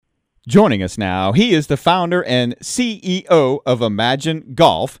Joining us now, he is the founder and CEO of Imagine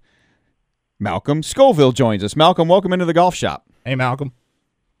Golf. Malcolm Scovil joins us. Malcolm, welcome into the golf shop. Hey, Malcolm.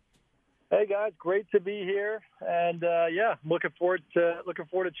 Hey guys, great to be here, and looking forward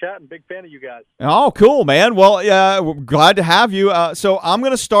to chatting. Big fan of you guys. Oh, cool, man. Well, we're glad to have you. So I'm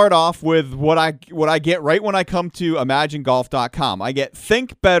going to start off with what I get right when I come to ImagineGolf.com. I get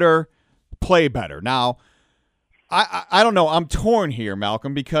think better, play better. Now, I don't know. I'm torn here,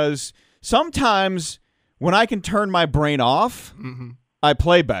 Malcolm, because sometimes when I can turn my brain off, I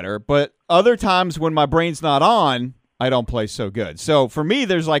play better, but other times when my brain's not on, I don't play so good. So for me,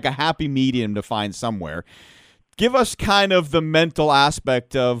 there's like a happy medium to find somewhere. Give us kind of the mental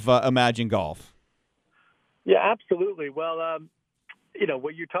aspect of Imagine Golf. Yeah, absolutely. Well,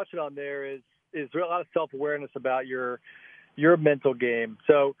 what you're touching on there is a lot of self-awareness about your mental game.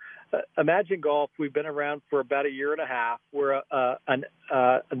 So Imagine Golf, we've been around for about a year and a half. We're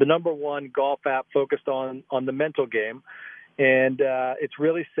the number one golf app focused on the mental game. And it's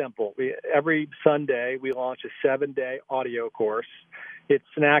really simple. Every Sunday, we launch a 7-day audio course. It's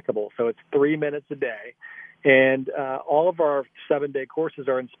snackable, so it's 3 minutes a day. And all of our 7-day courses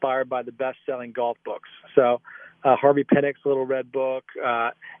are inspired by the best-selling golf books. So Harvey Pinnock's Little Red Book,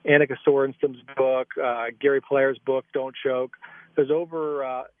 Annika Sorensen's book, Gary Player's book, Don't Choke. There's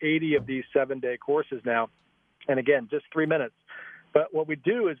over 80 of these 7-day courses now. And again, just 3 minutes. But what we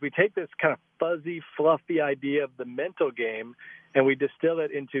do is we take this kind of fuzzy, fluffy idea of the mental game and we distill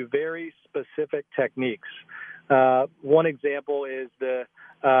it into very specific techniques. One example is the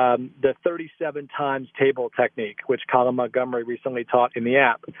 37 times table technique, which Colin Montgomery recently taught in the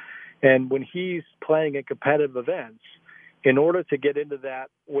app. And when he's playing in competitive events, in order to get into that,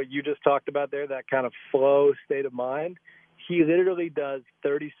 what you just talked about there, that kind of flow state of mind, he literally does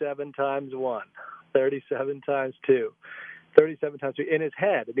 37 times 1, 37 times 2. 37 times in his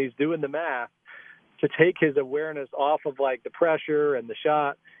head, and he's doing the math to take his awareness off of like the pressure and the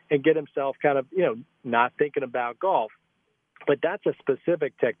shot and get himself kind of, not thinking about golf. But that's a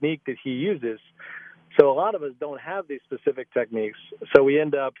specific technique that he uses. So a lot of us don't have these specific techniques. So we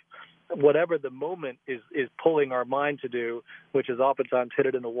end up, whatever the moment is pulling our mind to do, which is oftentimes hit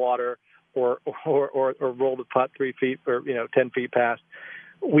it in the water or roll the putt 3 feet or 10 feet past.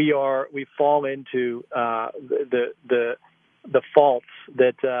 We fall into the faults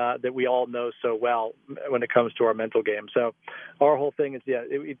that we all know so well when it comes to our mental game. So our whole thing is,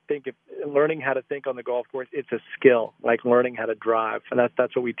 we think if learning how to think on the golf course, it's a skill, like learning how to drive. And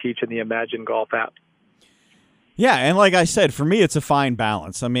that's what we teach in the Imagine Golf app. Yeah, and like I said, for me, it's a fine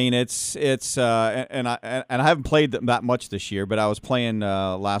balance. I mean, it's and I haven't played that much this year, but I was playing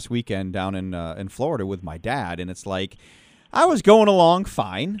last weekend down in Florida with my dad, and it's like I was going along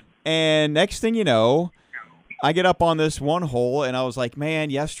fine, and next thing you know, I get up on this one hole, and I was like,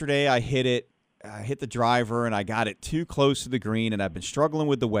 man, yesterday I hit the driver, and I got it too close to the green, and I've been struggling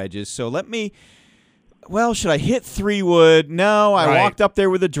with the wedges. So should I hit 3-wood? No, I walked up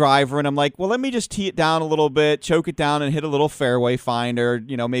there with the driver, and I'm like, well, let me just tee it down a little bit, choke it down, and hit a little fairway finder,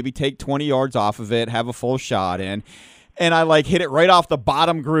 maybe take 20 yards off of it, have a full shot in. And I, hit it right off the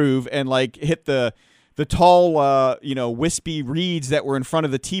bottom groove and, hit the tall, wispy reeds that were in front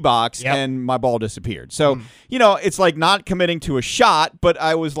of the tee box, and my ball disappeared. So, it's like not committing to a shot, but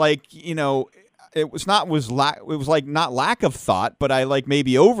I was like, it was like not lack of thought, but I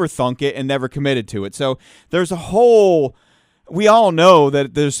maybe overthunk it and never committed to it. So there's we all know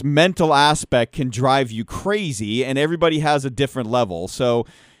that this mental aspect can drive you crazy, and everybody has a different level. So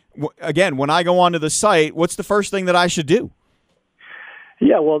again, when I go onto the site, what's the first thing that I should do?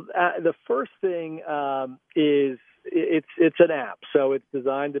 Yeah, well, the first thing is it's an app, so it's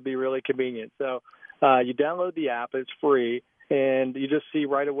designed to be really convenient. So you download the app; it's free, and you just see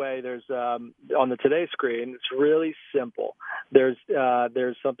right away. There's on the Today screen. It's really simple. There's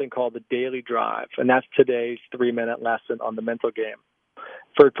something called the Daily Drive, and that's today's 3-minute lesson on the mental game.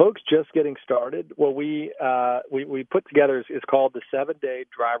 For folks just getting started, what we put together is called the 7-day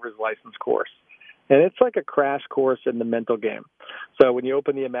driver's license course. And it's like a crash course in the mental game. So when you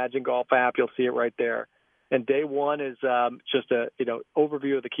open the Imagine Golf app, you'll see it right there. And day 1 is just a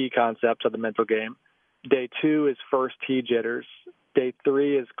overview of the key concepts of the mental game. Day 2 is first tee jitters. Day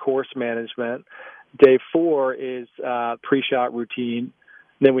 3 is course management. Day 4 is pre-shot routine.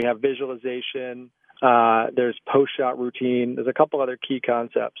 Then we have visualization. There's post-shot routine. There's a couple other key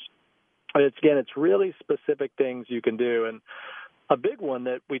concepts. And it's really specific things you can do. And a big one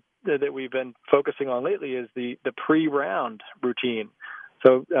that we've been focusing on lately is the pre-round routine.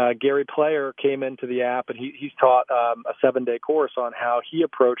 So Gary Player came into the app, and he's taught a 7-day course on how he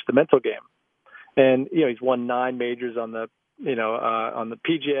approached the mental game. And he's won 9 majors on the on the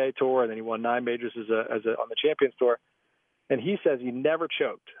PGA Tour, and then he won 9 majors on the Champions Tour. And he says he never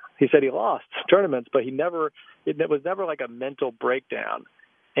choked. He said he lost tournaments, but it was never like a mental breakdown.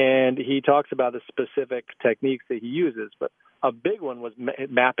 And he talks about the specific techniques that he uses, but a big one was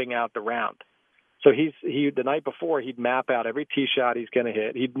mapping out the round. So the night before, he'd map out every tee shot he's going to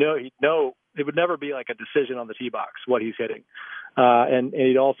hit. He'd know it would never be like a decision on the tee box what he's hitting, and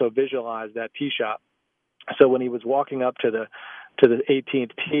he'd also visualize that tee shot. So when he was walking up to the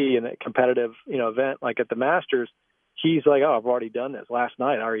 18th tee in a competitive event like at the Masters, he's like, oh, I've already done this last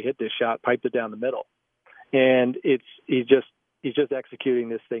night. I already hit this shot, piped it down the middle, and he's just executing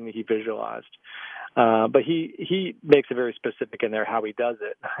this thing that he visualized. But he makes it very specific in there how he does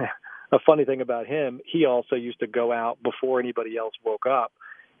it. A funny thing about him, he also used to go out before anybody else woke up,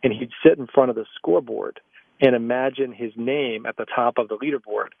 and he'd sit in front of the scoreboard and imagine his name at the top of the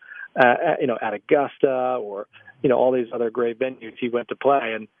leaderboard, at Augusta or all these other great venues he went to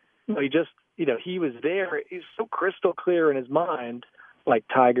play, and he was there. He's so crystal clear in his mind, like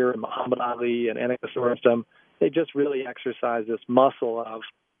Tiger and Muhammad Ali and Annika Sorenstam. They just really exercise this muscle of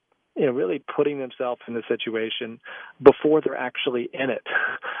really putting themselves in the situation before they're actually in it.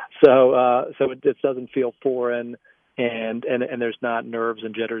 So it doesn't feel foreign, and there's not nerves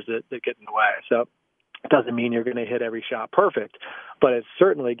and jitters that get in the way. So it doesn't mean you're going to hit every shot perfect, but it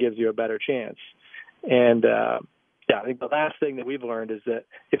certainly gives you a better chance. And I think the last thing that we've learned is that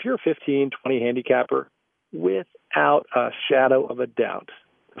if you're a 15, 20 handicapper, without a shadow of a doubt,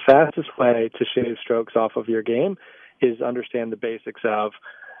 the fastest way to shave strokes off of your game is understand the basics of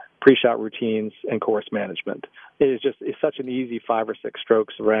pre-shot routines and course management. It's such an easy 5 or 6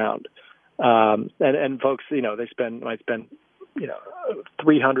 strokes around. And folks, they might spend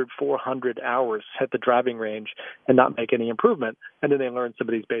 300, 400 hours at the driving range and not make any improvement. And then they learn some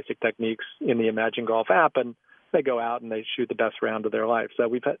of these basic techniques in the Imagine Golf app, and they go out and they shoot the best round of their life. So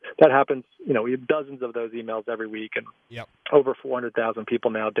that happens. We have dozens of those emails every week, and over 400,000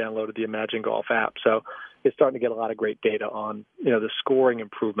 people now downloaded the Imagine Golf app. So it's starting to get a lot of great data on the scoring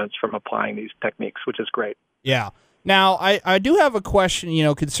improvements from applying these techniques, which is great. Yeah. Now, I do have a question,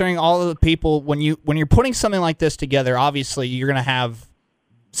 concerning all of the people, when you're putting something like this together, obviously you're going to have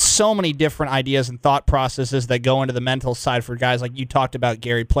so many different ideas and thought processes that go into the mental side for guys like you talked about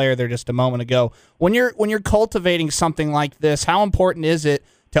Gary Player there just a moment ago. When you're cultivating something like this, how important is it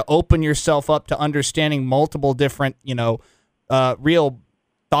to open yourself up to understanding multiple different, real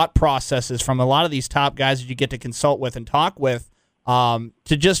thought processes from a lot of these top guys that you get to consult with and talk with, to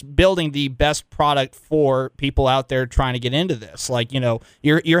just building the best product for people out there trying to get into this? Like,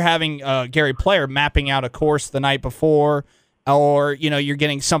 you're having Gary Player mapping out a course the night before, or you're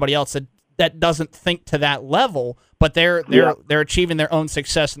getting somebody else that doesn't think to that level, but they're achieving their own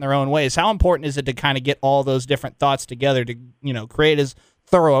success in their own ways. How important is it to kind of get all those different thoughts together to create as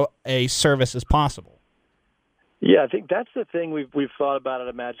thorough a service as possible? Yeah, I think that's the thing we've thought about at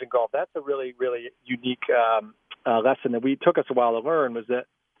Imagine Golf. That's a really, really unique lesson that took us a while to learn, was that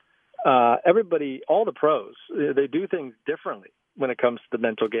everybody, all the pros, they do things differently when it comes to the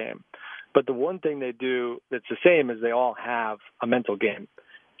mental game. But the one thing they do that's the same is they all have a mental game,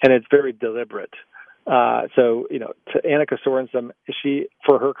 and it's very deliberate. To Annika Sorenstam,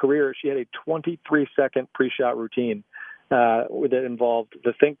 for her career, she had a 23-second pre-shot routine that involved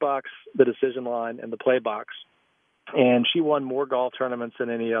the think box, the decision line, and the play box. And she won more golf tournaments than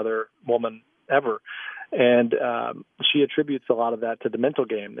any other woman ever. And she attributes a lot of that to the mental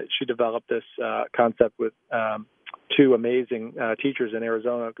game. That she developed this concept with two amazing teachers in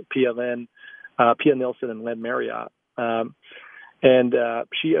Arizona, Pia Nilsson and Len Marriott. And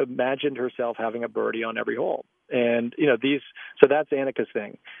she imagined herself having a birdie on every hole. And, so that's Annika's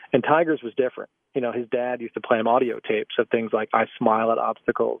thing. And Tiger's was different. His dad used to play him audio tapes of things like, I smile at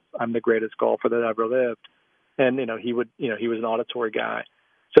obstacles, I'm the greatest golfer that ever lived. And, he was an auditory guy.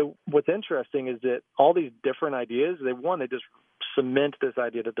 So what's interesting is that all these different ideas, they just cement this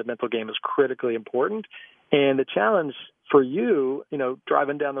idea that the mental game is critically important. And the challenge for you,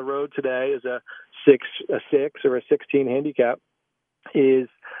 driving down the road today as a 6 or a 16 handicap is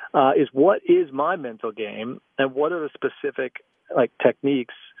what is my mental game, and what are the specific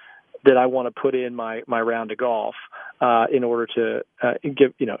techniques that I want to put in my round of golf in order to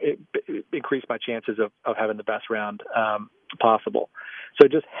increase my chances of having the best round possible. So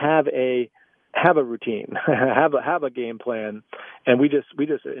just have a routine, have a game plan, and we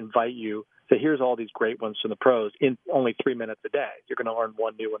just invite you to, here's all these great ones from the pros in only 3 minutes a day. You're going to learn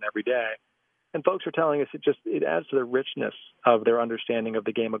one new one every day. And folks are telling us it adds to the richness of their understanding of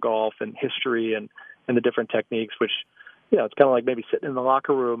the game of golf and history and the different techniques, which it's kind of like maybe sitting in the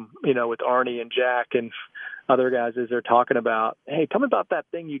locker room, with Arnie and Jack and other guys as they're talking about, hey, tell me about that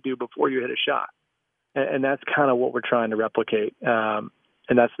thing you do before you hit a shot. And that's kind of what we're trying to replicate. And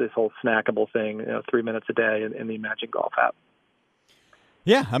that's this whole snackable thing, 3 minutes a day in the Imagine Golf app.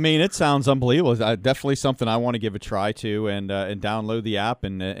 Yeah, I mean, it sounds unbelievable. Definitely something I want to give a try to, and download the app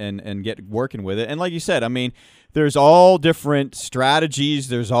and get working with it. And like you said, I mean, there's all different strategies.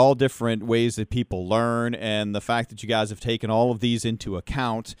 There's all different ways that people learn, and the fact that you guys have taken all of these into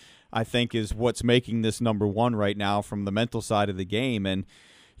account, I think, is what's making this number one right now from the mental side of the game. And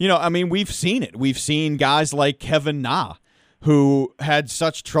I mean, we've seen it. We've seen guys like Kevin Na, who had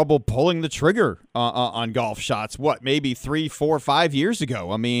such trouble pulling the trigger on golf shots, maybe 3, 4, 5 years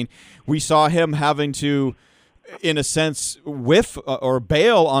ago. I mean, we saw him having to, in a sense, whiff or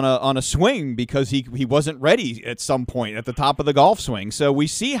bail on a swing because he wasn't ready at some point at the top of the golf swing. So we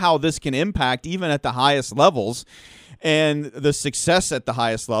see how this can impact even at the highest levels and the success at the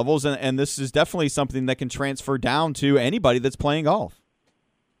highest levels. And this is definitely something that can transfer down to anybody that's playing golf.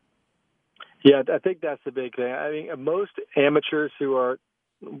 Yeah, I think that's the big thing. I mean, most amateurs who are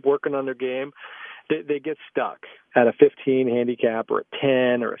working on their game, they get stuck at a 15 handicap or a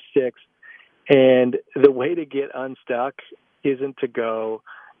 10 or a 6. And the way to get unstuck isn't to go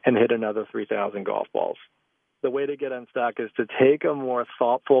and hit another 3,000 golf balls. The way to get unstuck is to take a more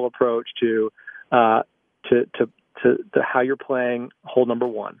thoughtful approach to how you're playing hole number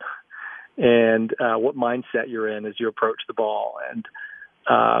one and what mindset you're in as you approach the ball. And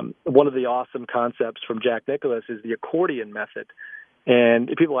one of the awesome concepts from Jack Nicklaus is the accordion method. And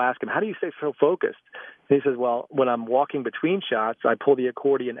people ask him, how do you stay so focused? And he says, well, when I'm walking between shots, I pull the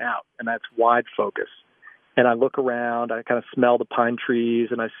accordion out, and that's wide focus. And I look around, I kind of smell the pine trees,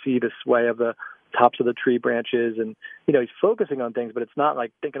 and I see the sway of the tops of the tree branches. And, he's focusing on things, but it's not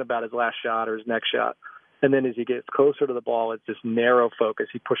like thinking about his last shot or his next shot. And then as he gets closer to the ball, it's this narrow focus.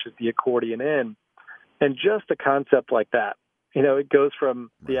 He pushes the accordion in. And just a concept like that, it goes from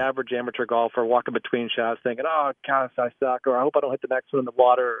the average amateur golfer walking between shots thinking, oh, gosh, I suck, or I hope I don't hit the next one in the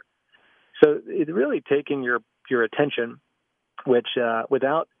water. So it's really taking your attention, which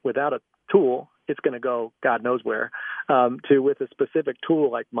without a tool, it's going to go God knows where, to with a specific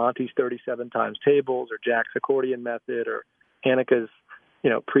tool like Monty's 37 times tables or Jack's accordion method or Annika's,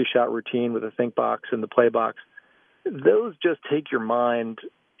 pre-shot routine with a think box and the play box. Those just take your mind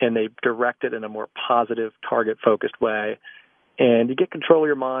and they direct it in a more positive, target-focused way. And you get control of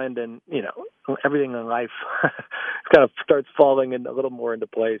your mind, and everything in life kind of starts falling in a little more into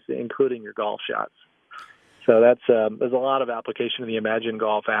place, including your golf shots. So that's there's a lot of application in the Imagine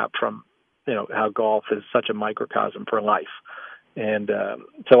Golf app from how golf is such a microcosm for life. And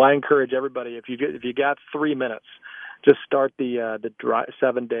so I encourage everybody, if you got 3 minutes, just start the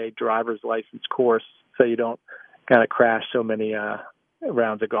 7-day driver's license course so you don't kind of crash so many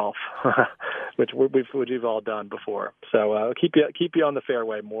rounds of golf, which we've all done before. So keep you on the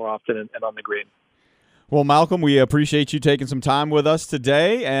fairway more often and on the green. Well, Malcolm, we appreciate you taking some time with us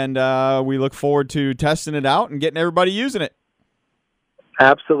today, and we look forward to testing it out and getting everybody using it.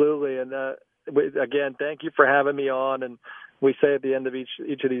 Absolutely, and again, thank you for having me on. And we say at the end of each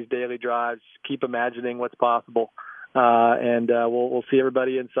of these daily drives, keep imagining what's possible, and we'll see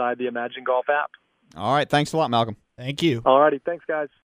everybody inside the Imagine Golf app. All right, thanks a lot, Malcolm. Thank you. All righty, thanks, guys.